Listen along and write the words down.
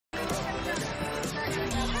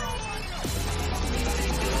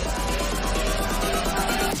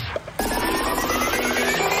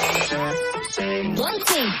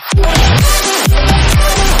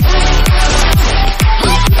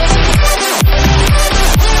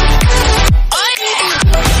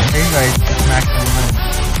guys, it's Max and Lynn.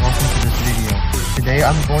 Welcome to this video. Today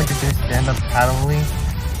I'm going to do stand-up paddling,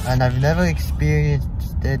 and I've never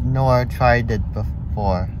experienced it nor tried it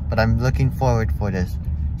before, but I'm looking forward for this.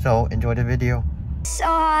 So enjoy the video.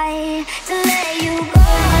 Sorry to let you go.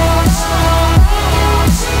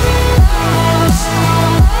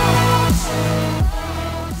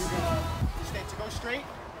 To go straight,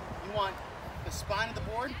 you want the spine of the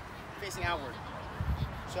board facing outward.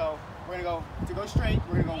 So we're gonna go, to go straight,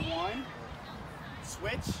 we're gonna go 1,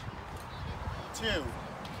 switch, 2.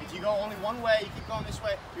 If you go only one way, you keep going this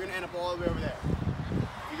way, you're gonna end up all the way over there.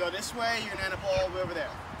 If you go this way, you're gonna end up all the way over there.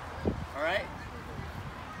 All right?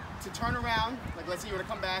 To turn around, like let's say you were to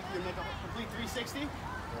come back, you're gonna make a complete 360.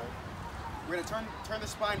 We're gonna turn the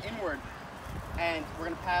spine inward, and we're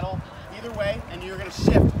gonna paddle either way, and you're gonna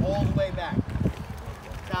shift all the way back.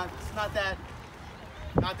 Now, it's not that,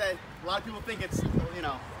 a lot of people think it's, you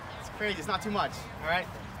know, it's crazy, it's not too much, all right?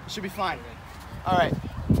 It should be fine. All right,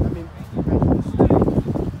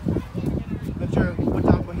 lift your,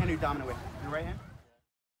 what hand are you dominant with? Your right hand?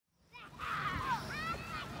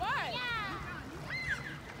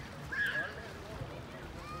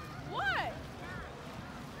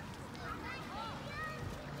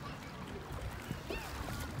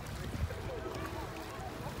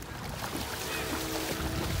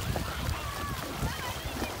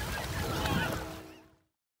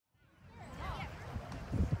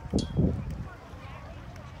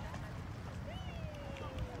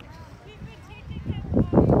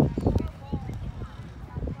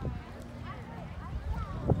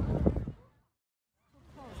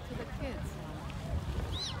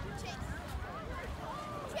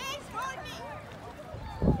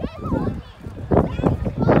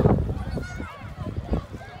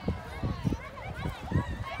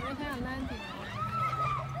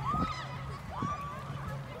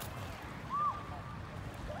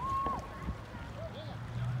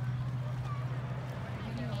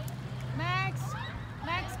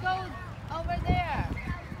 Max, go over there.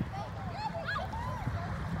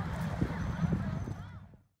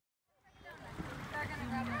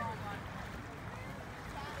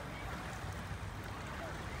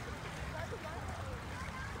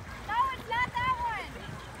 No, it's not that one.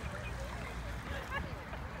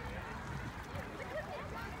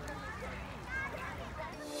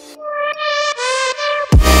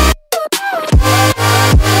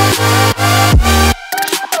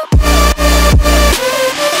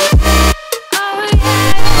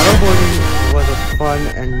 Was a fun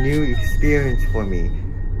and new experience for me.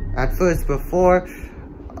 At first, before,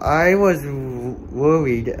 I was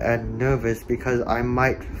worried and nervous because I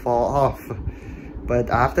might fall off. But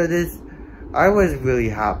after this, I was really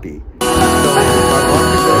happy. So if I want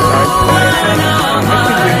to go back, I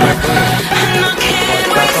can bring my friends.